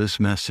preparing for this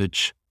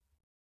message.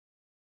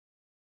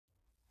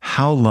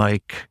 How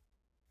like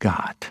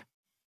God.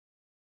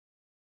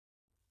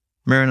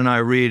 Marion and I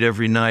read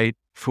every night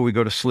before we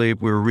go to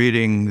sleep. We're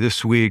reading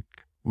this week,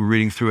 we're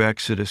reading through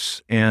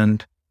Exodus,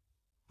 and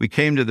we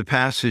came to the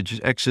passage,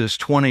 Exodus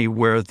 20,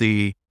 where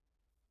the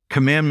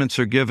commandments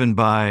are given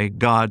by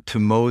God to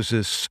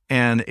Moses,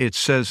 and it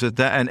says that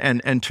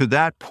and to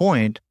that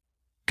point,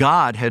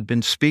 God had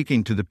been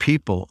speaking to the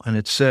people, and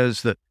it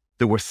says that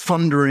there were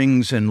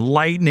thunderings and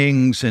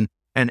lightnings, and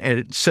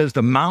it says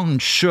the mountain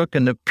shook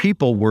and the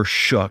people were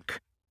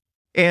shook.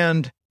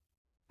 And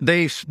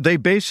they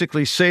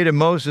basically say to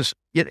Moses,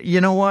 you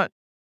know what?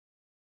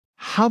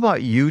 How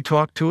about you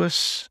talk to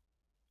us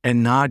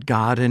and not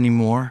God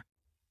anymore?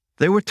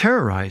 They were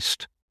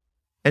terrorized.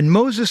 And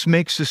Moses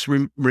makes this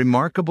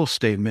remarkable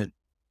statement.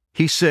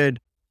 He said,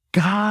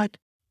 God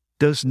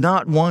does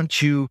not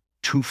want you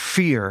to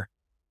fear,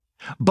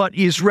 but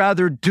is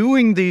rather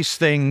doing these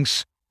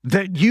things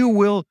that you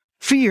will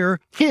fear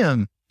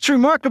him. It's a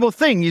remarkable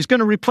thing. He's going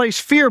to replace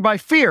fear by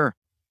fear.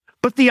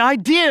 But the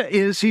idea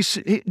is,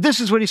 this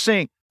is what he's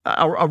saying.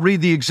 I'll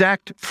read the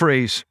exact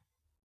phrase.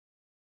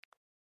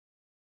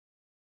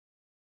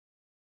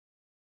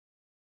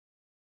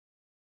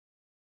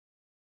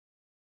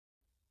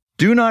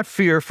 Do not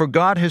fear, for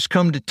God has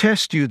come to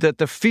test you, that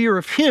the fear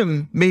of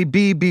him may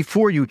be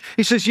before you.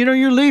 He says,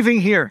 you're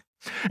leaving here,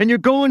 and you're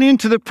going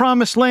into the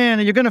promised land,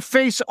 and you're going to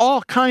face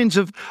all kinds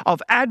of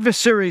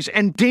adversaries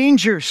and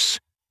dangers.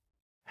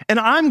 And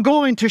I'm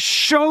going to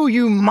show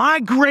you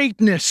my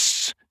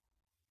greatness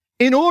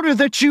in order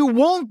that you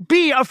won't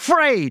be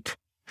afraid,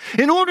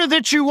 in order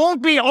that you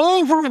won't be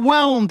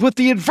overwhelmed with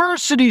the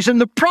adversities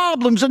and the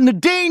problems and the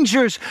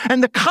dangers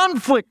and the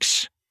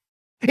conflicts.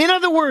 In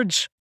other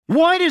words,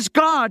 why does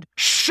God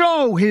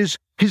show his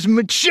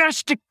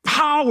majestic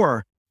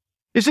power?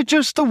 Is it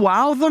just to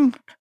wow them?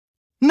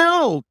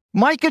 No.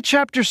 Micah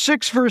chapter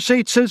 6, verse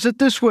 8 says it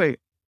this way.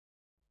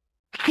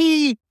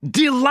 He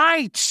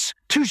delights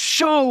to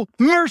show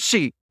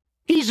mercy.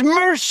 He's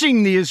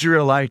mercying the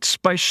Israelites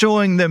by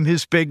showing them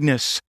his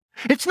bigness.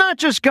 It's not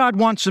just God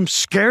wants them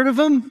scared of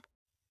him.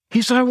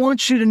 He said, I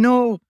want you to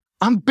know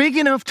I'm big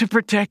enough to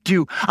protect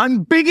you.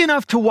 I'm big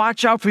enough to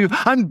watch out for you.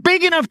 I'm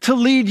big enough to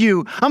lead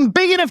you. I'm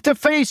big enough to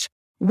face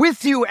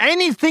with you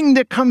anything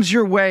that comes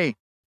your way.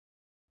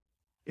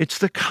 It's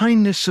the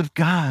kindness of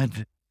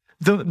God,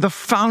 the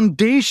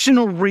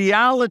foundational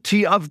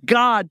reality of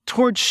God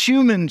towards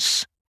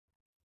humans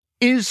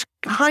is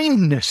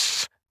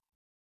kindness.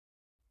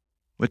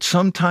 But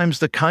sometimes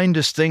the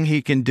kindest thing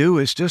he can do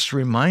is just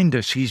remind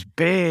us he's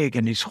big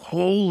and he's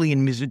holy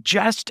and he's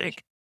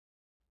majestic.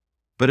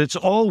 But it's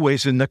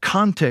always in the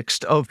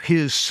context of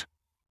his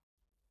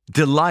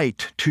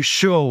delight to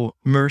show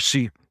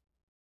mercy.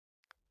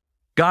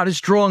 God is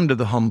drawn to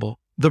the humble,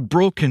 the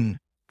broken,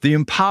 the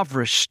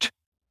impoverished.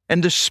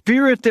 And the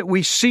spirit that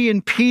we see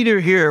in Peter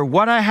here,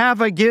 what I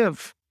have I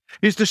give,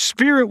 is the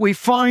spirit we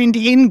find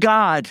in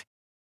God.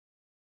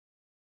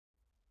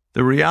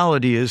 The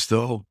reality is,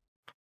 though,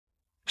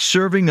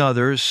 serving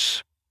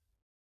others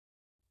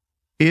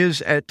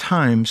is at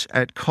times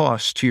at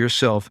cost to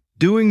yourself.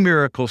 Doing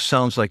miracles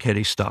sounds like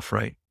heady stuff,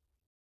 right?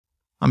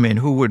 I mean,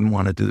 who wouldn't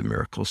want to do the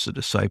miracles the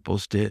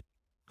disciples did?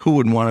 Who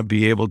wouldn't want to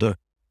be able to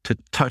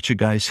touch a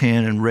guy's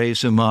hand and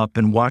raise him up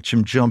and watch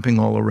him jumping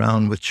all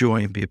around with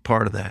joy and be a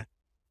part of that?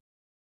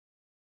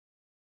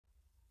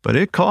 But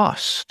it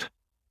cost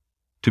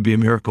to be a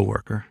miracle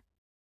worker.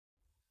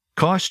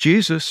 Cost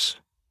Jesus.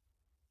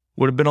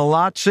 Would have been a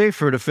lot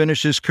safer to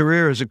finish his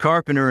career as a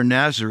carpenter in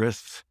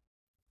Nazareth.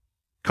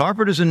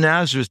 Carpenters in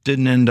Nazareth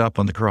didn't end up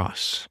on the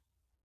cross.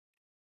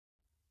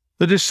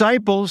 The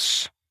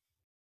disciples,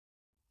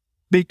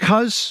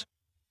 because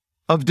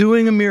of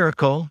doing a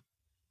miracle,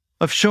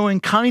 of showing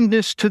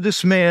kindness to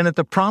this man at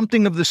the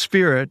prompting of the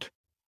Spirit,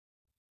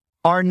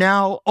 are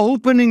now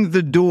opening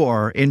the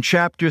door in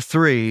chapter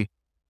 3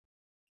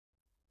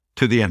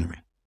 to the enemy.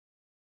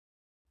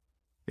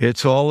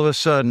 It's all of a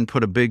sudden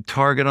put a big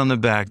target on the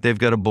back. They've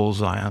got a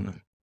bullseye on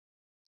them.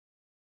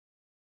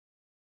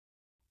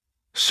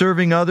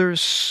 serving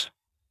others,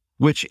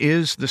 which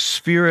is the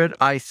spirit,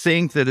 I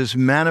think, that is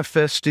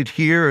manifested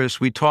here as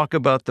we talk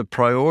about the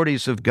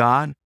priorities of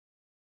God,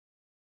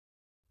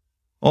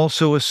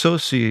 also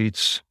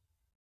associates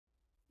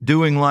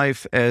doing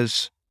life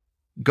as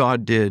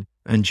God did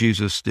and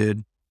Jesus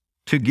did.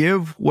 To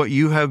give what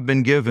you have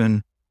been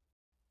given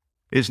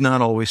is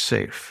not always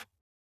safe.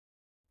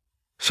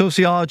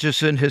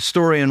 Sociologist and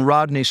historian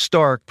Rodney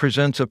Stark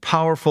presents a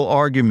powerful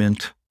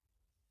argument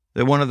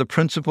that one of the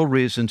principal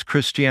reasons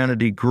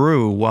Christianity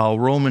grew while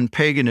Roman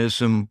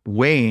paganism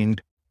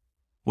waned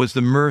was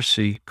the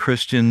mercy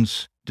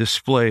Christians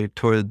displayed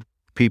toward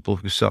people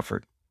who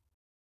suffered.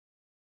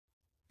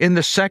 In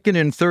the 2nd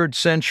and 3rd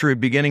century,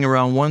 beginning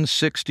around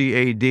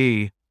 160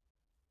 AD,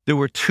 there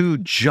were two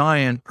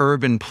giant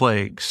urban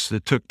plagues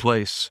that took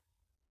place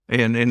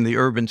in the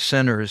urban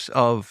centers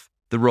of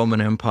the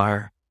Roman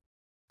Empire.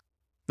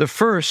 The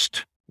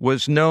first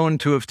was known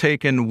to have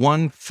taken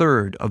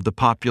 1/3 of the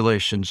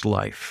population's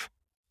life.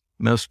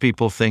 Most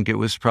people think it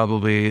was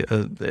probably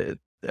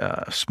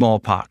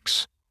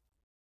smallpox.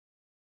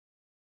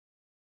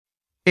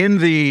 In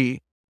the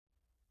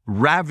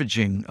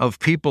ravaging of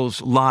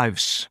people's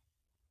lives,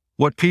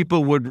 what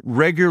people would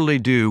regularly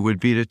do would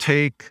be to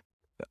take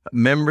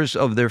members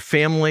of their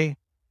family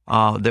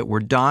that were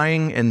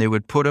dying, and they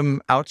would put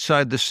them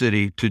outside the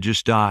city to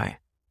just die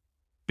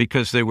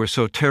because they were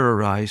so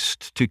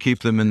terrorized to keep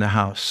them in the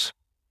house.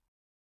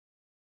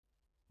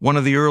 One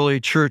of the early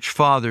church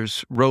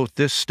fathers wrote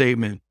this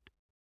statement: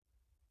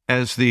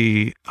 as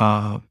the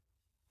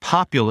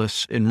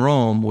populace in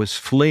Rome was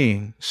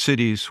fleeing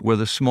cities where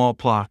the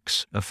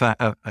smallpox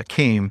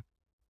came,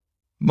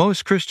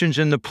 most Christians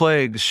in the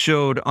plagues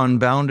showed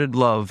unbounded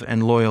love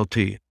and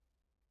loyalty.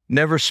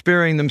 Never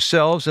sparing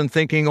themselves and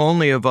thinking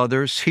only of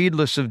others,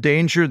 heedless of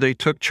danger, they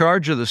took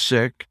charge of the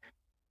sick,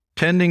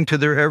 tending to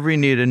their every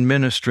need and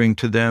ministering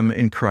to them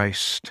in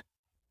Christ.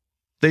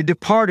 They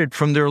departed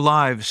from their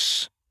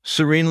lives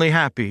serenely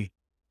happy,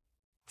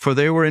 for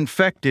they were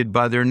infected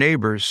by their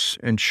neighbors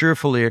and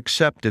cheerfully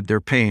accepted their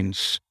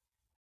pains.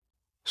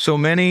 So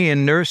many,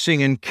 in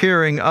nursing and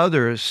caring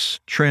others,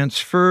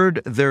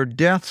 transferred their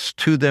deaths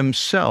to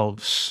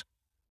themselves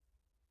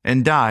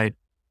and died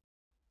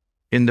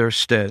in their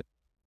stead.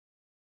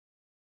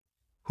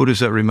 Who does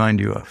that remind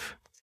you of?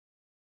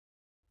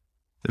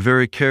 The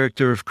very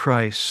character of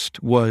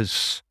Christ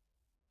was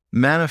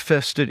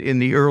manifested in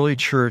the early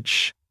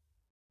church.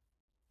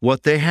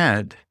 What they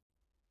had,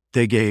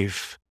 they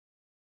gave.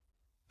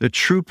 The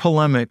true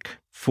polemic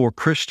for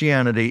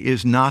Christianity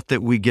is not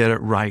that we get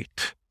it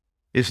right.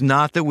 It's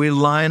not that we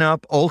line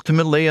up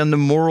ultimately on the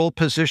moral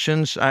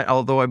positions,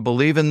 although I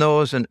believe in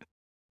those. And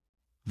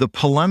the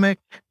polemic,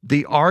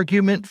 the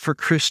argument for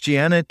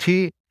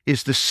Christianity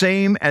is the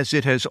same as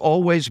it has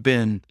always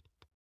been.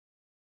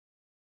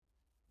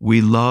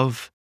 We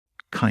love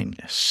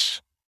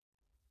kindness.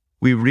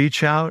 We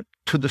reach out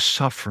to the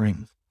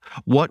suffering.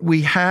 What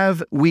we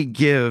have, we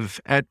give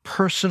at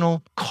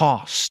personal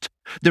cost.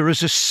 There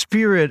is a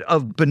spirit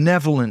of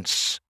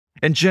benevolence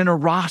and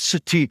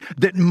generosity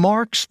that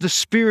marks the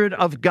Spirit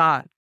of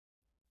God.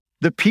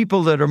 The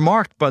people that are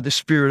marked by the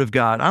Spirit of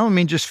God. I don't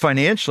mean just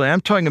financially.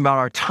 I'm talking about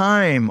our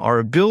time, our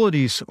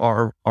abilities,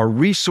 our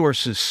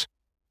resources.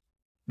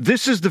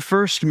 This is the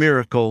first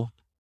miracle,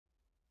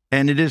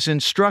 and it is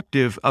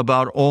instructive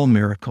about all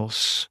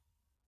miracles.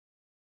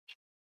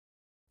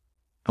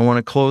 I want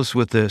to close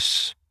with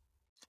this.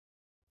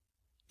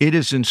 It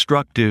is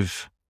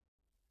instructive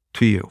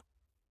to you,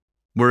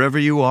 wherever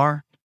you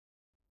are,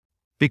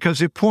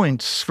 because it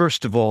points,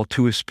 first of all,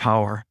 to His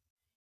power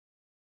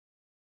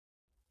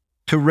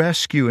to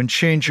rescue and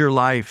change your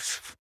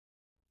life,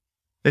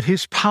 that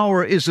His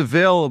power is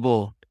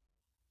available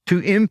to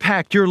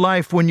impact your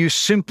life when you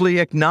simply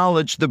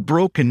acknowledge the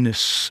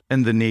brokenness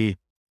and the need.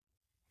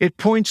 It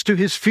points to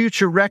His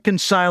future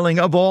reconciling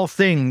of all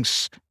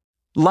things.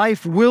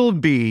 Life will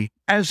be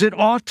as it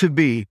ought to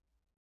be,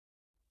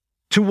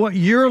 to what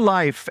your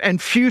life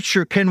and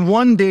future can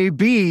one day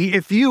be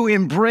if you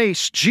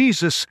embrace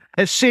Jesus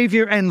as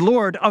Savior and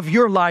Lord of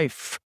your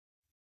life.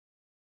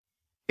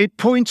 It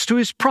points to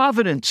His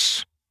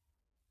providence.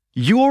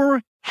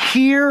 You're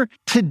here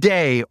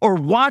today or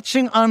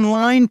watching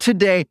online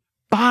today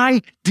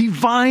by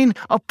divine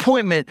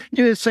appointment.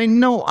 You say,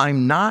 no,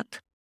 I'm not.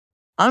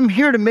 I'm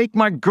here to make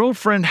my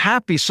girlfriend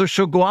happy so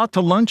she'll go out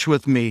to lunch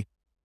with me.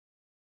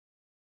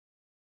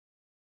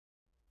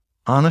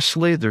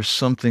 Honestly, there's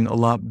something a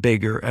lot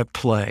bigger at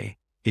play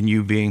in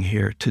you being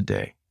here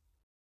today.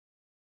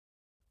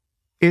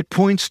 It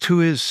points to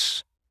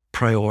His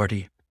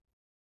priority.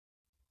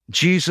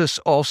 Jesus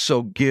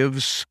also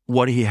gives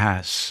what He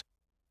has.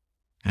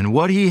 And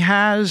what He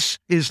has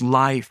is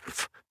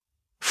life,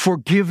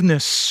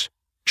 forgiveness,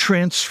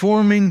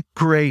 transforming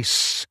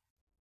grace.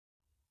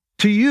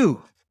 To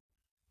you,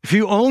 if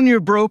you own your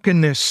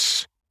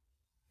brokenness,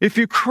 if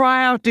you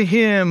cry out to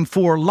Him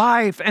for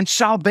life and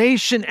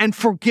salvation and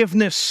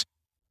forgiveness,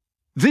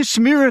 this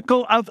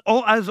miracle,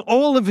 as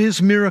all of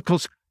His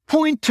miracles,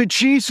 point to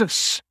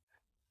Jesus,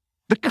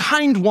 the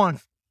kind one,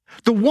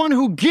 the one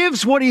who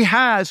gives what he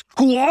has,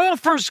 who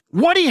offers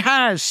what he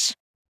has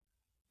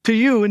to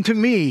you and to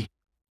me,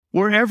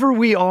 wherever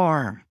we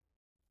are.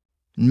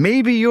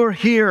 Maybe you're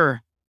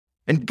here,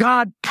 and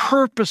God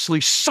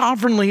purposely,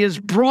 sovereignly has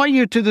brought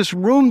you to this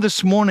room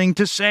this morning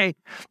to say,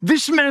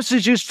 this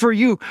message is for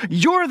you.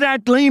 You're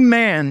that lame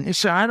man. You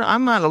say,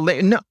 I'm not a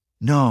lame.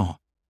 No.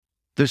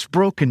 There's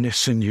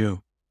brokenness in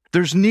you.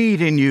 There's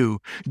need in you.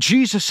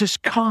 Jesus has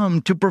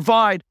come to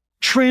provide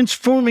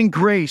transforming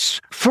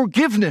grace,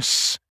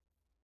 forgiveness.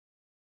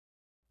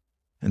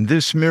 And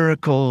this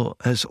miracle,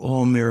 as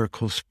all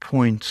miracles,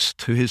 points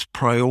to his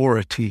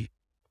priority,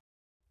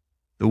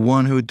 the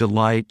one who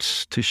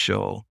delights to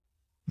show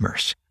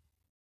mercy.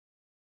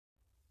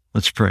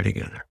 Let's pray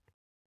together.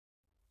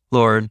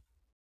 Lord,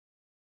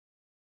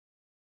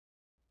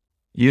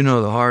 you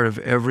know the heart of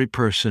every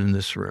person in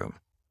this room.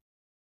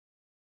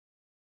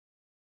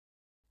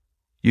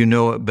 You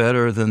know it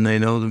better than they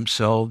know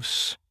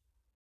themselves.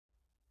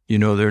 You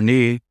know their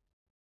need.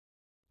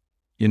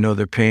 You know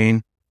their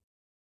pain.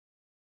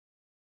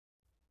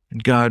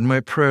 And God, my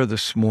prayer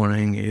this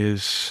morning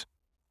is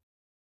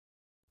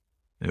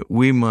that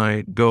we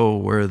might go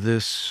where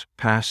this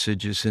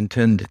passage is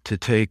intended to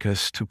take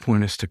us, to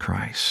point us to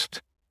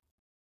Christ.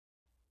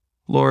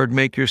 Lord,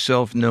 make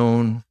yourself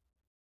known.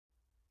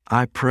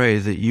 I pray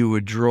that you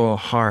would draw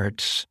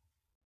hearts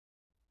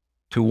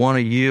to want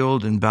to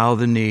yield and bow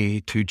the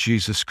knee to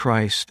Jesus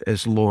Christ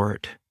as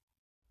Lord,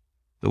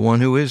 the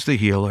one who is the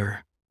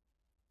healer,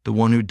 the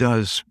one who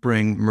does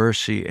bring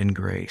mercy and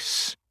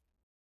grace.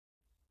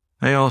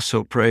 I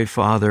also pray,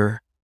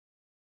 Father,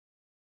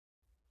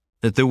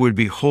 that there would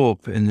be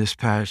hope in this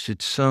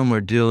passage. Some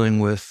are dealing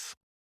with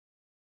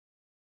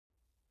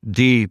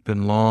deep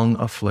and long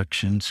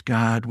afflictions.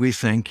 God, we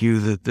thank you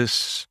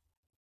that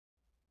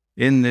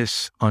in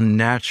this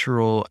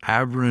unnatural,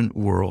 aberrant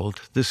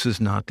world, this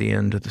is not the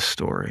end of the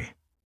story.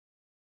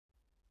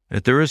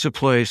 That there is a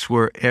place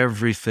where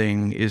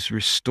everything is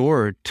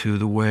restored to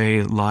the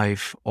way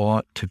life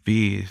ought to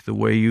be, the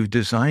way you've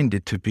designed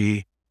it to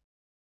be.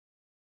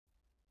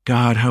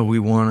 God, how we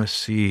want to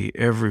see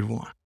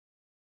everyone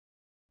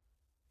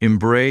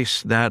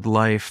embrace that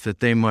life, that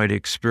they might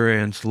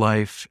experience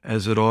life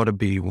as it ought to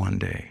be one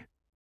day.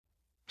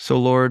 So,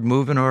 Lord,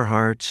 move in our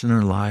hearts and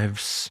our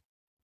lives.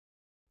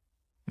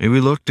 May we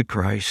look to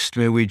Christ.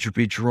 May we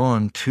be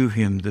drawn to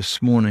him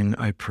this morning,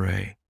 I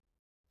pray.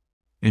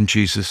 In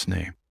Jesus'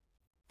 name,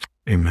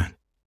 amen.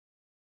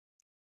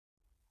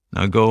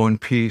 Now go in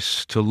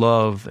peace to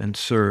love and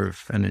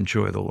serve and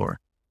enjoy the Lord.